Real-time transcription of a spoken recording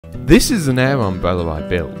This is an air umbrella I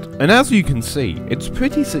built, and as you can see, it's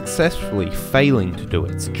pretty successfully failing to do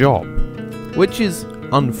its job, which is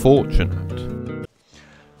unfortunate.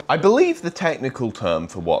 I believe the technical term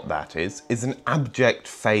for what that is an abject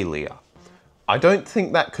failure. I don't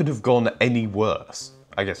think that could have gone any worse.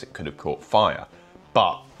 I guess it could have caught fire,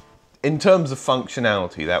 but in terms of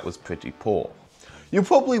functionality, that was pretty poor. You're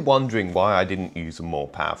probably wondering why I didn't use a more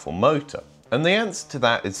powerful motor. And the answer to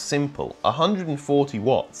that is simple. 140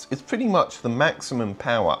 watts is pretty much the maximum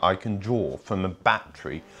power I can draw from a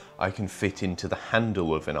battery I can fit into the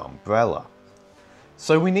handle of an umbrella.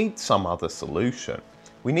 So we need some other solution.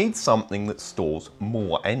 We need something that stores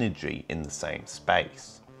more energy in the same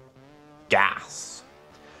space. Gas.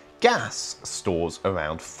 Gas stores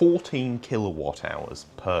around 14 kilowatt hours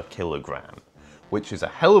per kilogram, which is a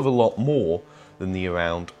hell of a lot more than the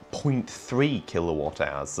around 0.3 kilowatt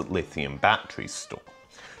hours that lithium batteries store.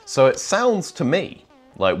 So it sounds to me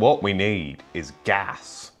like what we need is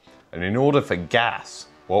gas. And in order for gas,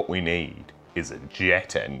 what we need is a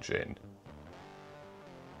jet engine.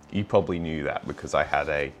 You probably knew that because I had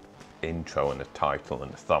a intro and a title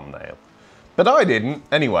and a thumbnail. But I didn't.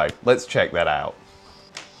 Anyway, let's check that out.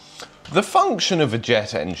 The function of a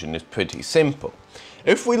jet engine is pretty simple.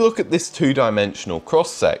 If we look at this two-dimensional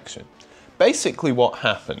cross-section, basically what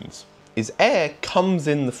happens is air comes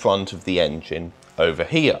in the front of the engine over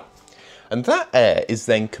here. And that air is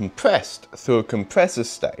then compressed through a compressor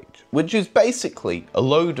stage, which is basically a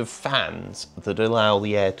load of fans that allow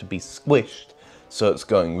the air to be squished so it's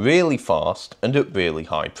going really fast and at really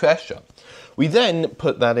high pressure. We then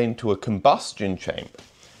put that into a combustion chamber.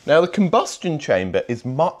 Now the combustion chamber is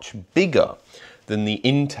much bigger than the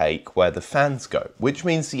intake where the fans go, which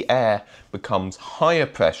means the air becomes higher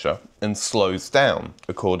pressure and slows down,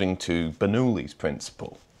 according to Bernoulli's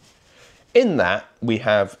principle. In that, we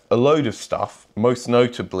have a load of stuff, most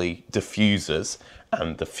notably diffusers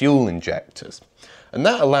and the fuel injectors. And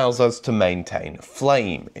that allows us to maintain a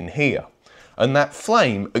flame in here. And that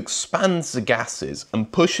flame expands the gases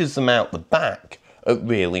and pushes them out the back at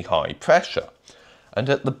really high pressure. And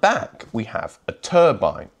at the back, we have a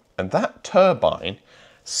turbine. And that turbine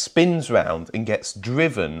spins round and gets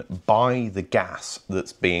driven by the gas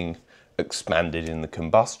that's being expanded in the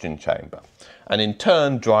combustion chamber, and in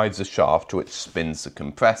turn drives a shaft which spins the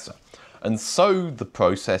compressor. And so the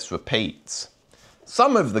process repeats.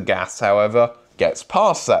 Some of the gas, however, gets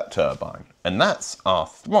past that turbine, and that's our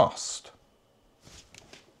thrust.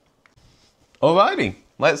 Alrighty,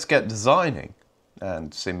 let's get designing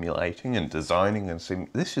and simulating and designing and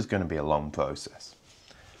this is going to be a long process.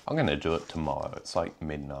 I'm going to do it tomorrow. It's like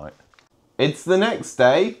midnight. It's the next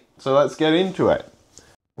day, so let's get into it.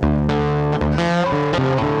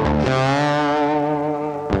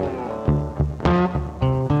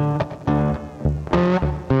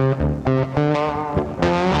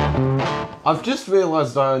 I've just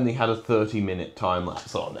realised I only had a 30-minute time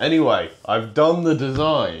lapse on. Anyway, I've done the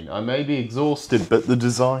design. I may be exhausted, but the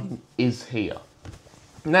design is here.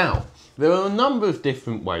 Now, there are a number of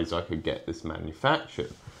different ways I could get this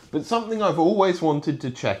manufactured. But something I've always wanted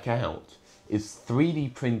to check out is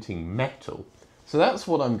 3D printing metal. So that's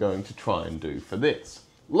what I'm going to try and do for this.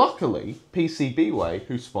 Luckily, PCBWay,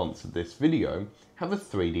 who sponsored this video, have a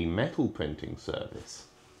 3D metal printing service.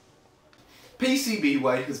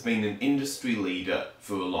 PCBWay has been an industry leader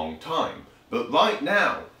for a long time, but right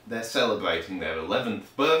now they're celebrating their 11th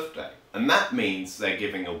birthday, and that means they're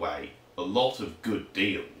giving away a lot of good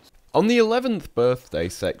deals. On the 11th birthday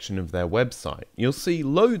section of their website, you'll see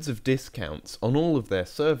loads of discounts on all of their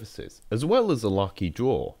services, as well as a lucky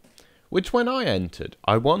draw, which when I entered,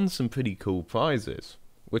 I won some pretty cool prizes,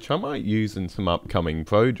 which I might use in some upcoming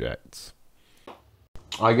projects.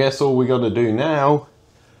 I guess all we gotta do now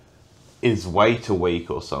is wait a week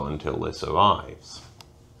or so until this arrives.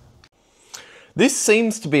 This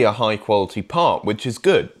seems to be a high quality part, which is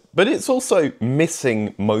good, but it's also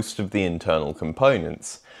missing most of the internal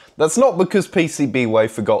components. That's not because PCBWay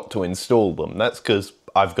forgot to install them, that's because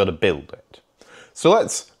I've got to build it. So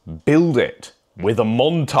let's build it with a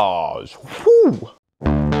montage. Woo!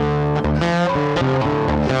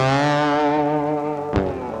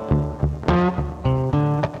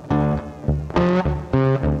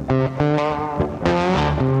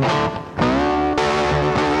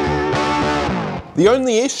 The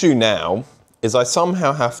only issue now is I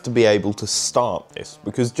somehow have to be able to start this,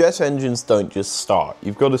 because jet engines don't just start,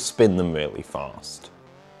 you've got to spin them really fast,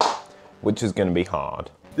 which is going to be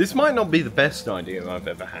hard. This might not be the best idea I've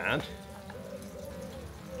ever had,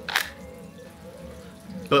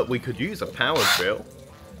 but we could use a power drill,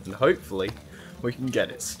 and hopefully we can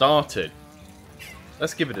get it started.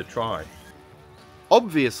 Let's give it a try.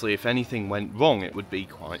 Obviously, if anything went wrong, it would be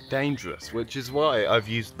quite dangerous, which is why I've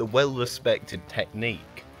used the well-respected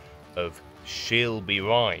technique of she'll be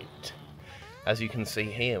right. As you can see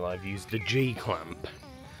here, I've used a G-clamp.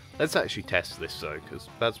 Let's actually test this though, because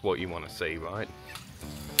that's what you want to see, right?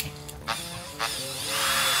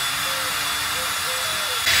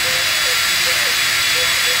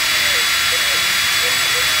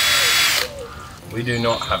 We do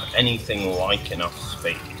not have anything like enough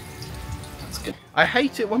speed. That's good. I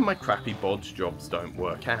hate it when my crappy bodge jobs don't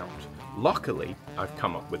work out. Luckily, I've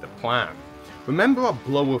come up with a plan. Remember our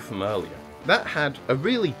blower from earlier? That had a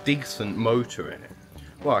really decent motor in it.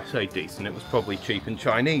 Well, I say decent, it was probably cheap and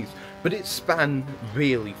Chinese, but it span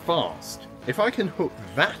really fast. If I can hook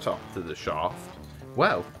that up to the shaft,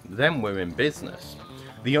 well, then we're in business.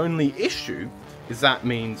 The only issue is that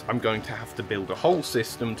means I'm going to have to build a whole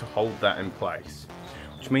system to hold that in place.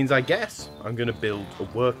 Which means I guess I'm going to build a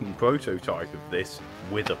working prototype of this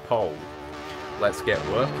with a pole. Let's get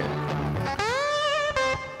working.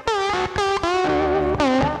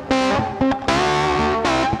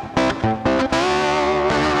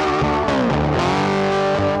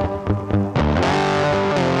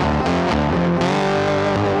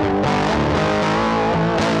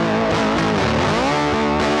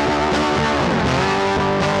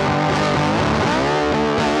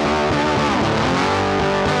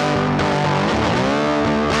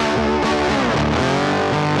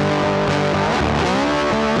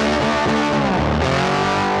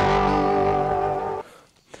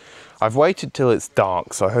 I've waited till it's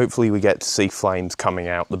dark, so hopefully we get to see flames coming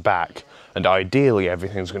out the back, and ideally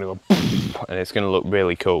everything's going to go and it's going to look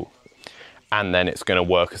really cool. And then it's going to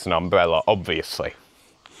work as an umbrella, obviously.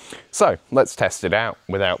 So let's test it out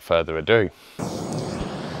without further ado.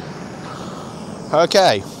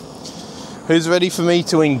 Okay, who's ready for me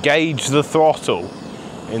to engage the throttle?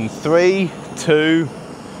 In 3, 2,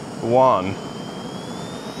 1.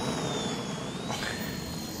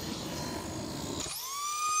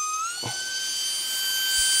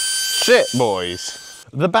 Shit, boys.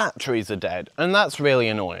 The batteries are dead, and that's really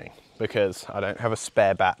annoying because I don't have a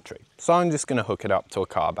spare battery. So I'm just going to hook it up to a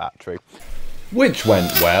car battery. Which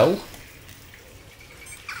went well.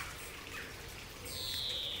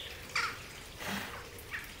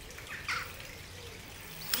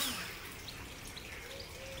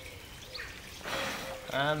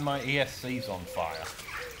 And my ESC's on fire.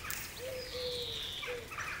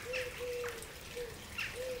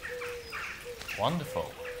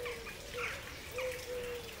 Wonderful.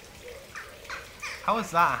 How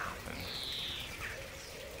has that happened?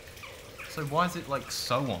 So why is it like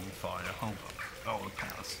so on fire? Hold on. Oh, the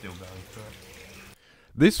power's still going through it.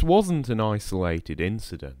 This wasn't an isolated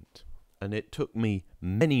incident, and it took me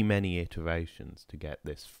many iterations to get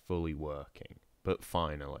this fully working, but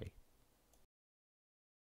finally.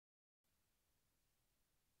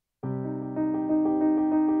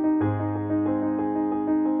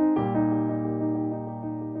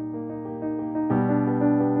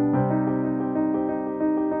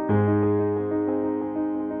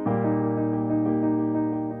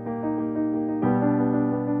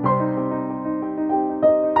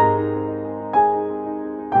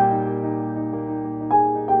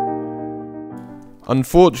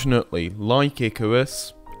 Unfortunately, like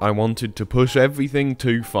Icarus, I wanted to push everything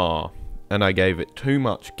too far, and I gave it too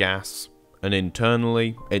much gas, and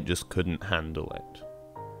internally, it just couldn't handle it.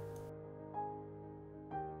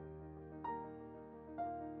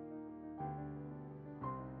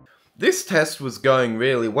 This test was going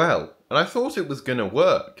really well, and I thought it was going to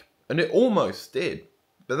work, and it almost did.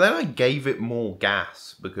 But then I gave it more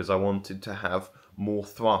gas because I wanted to have more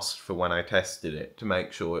thrust for when I tested it to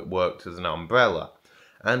make sure it worked as an umbrella.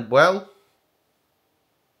 And well,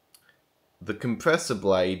 the compressor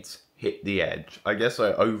blades hit the edge. I guess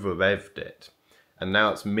I over-revved it. And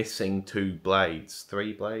now it's missing 2 blades.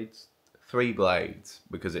 3 blades? 3 blades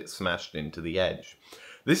because it smashed into the edge.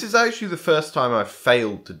 This is actually the first time I've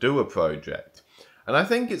failed to do a project. And I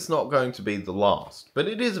think it's not going to be the last. But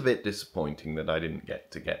it is a bit disappointing that I didn't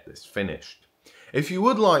get this finished. If you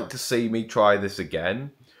would like to see me try this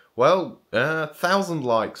again, well, 1,000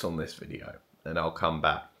 likes on this video. And I'll come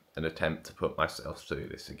back and attempt to put myself through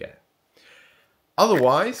this again.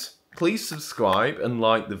 Otherwise, please subscribe and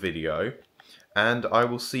like the video, and I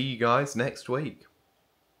will see you guys next week.